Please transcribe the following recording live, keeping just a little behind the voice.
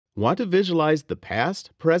Want to visualize the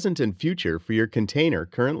past, present, and future for your container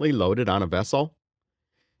currently loaded on a vessel?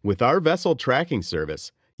 With our vessel tracking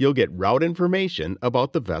service, you'll get route information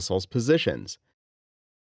about the vessel's positions,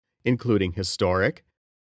 including historic,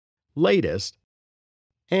 latest,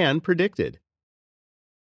 and predicted.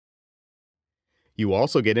 You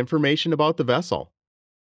also get information about the vessel.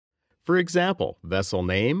 For example, vessel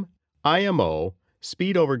name, IMO,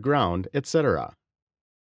 speed over ground, etc.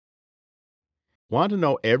 Want to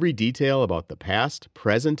know every detail about the past,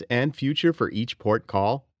 present, and future for each port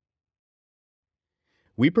call?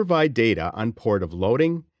 We provide data on port of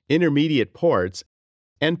loading, intermediate ports,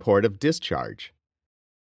 and port of discharge.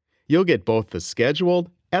 You'll get both the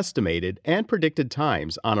scheduled, estimated, and predicted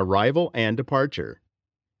times on arrival and departure.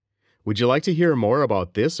 Would you like to hear more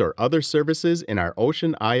about this or other services in our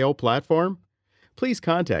OceanIO platform? Please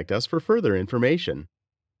contact us for further information.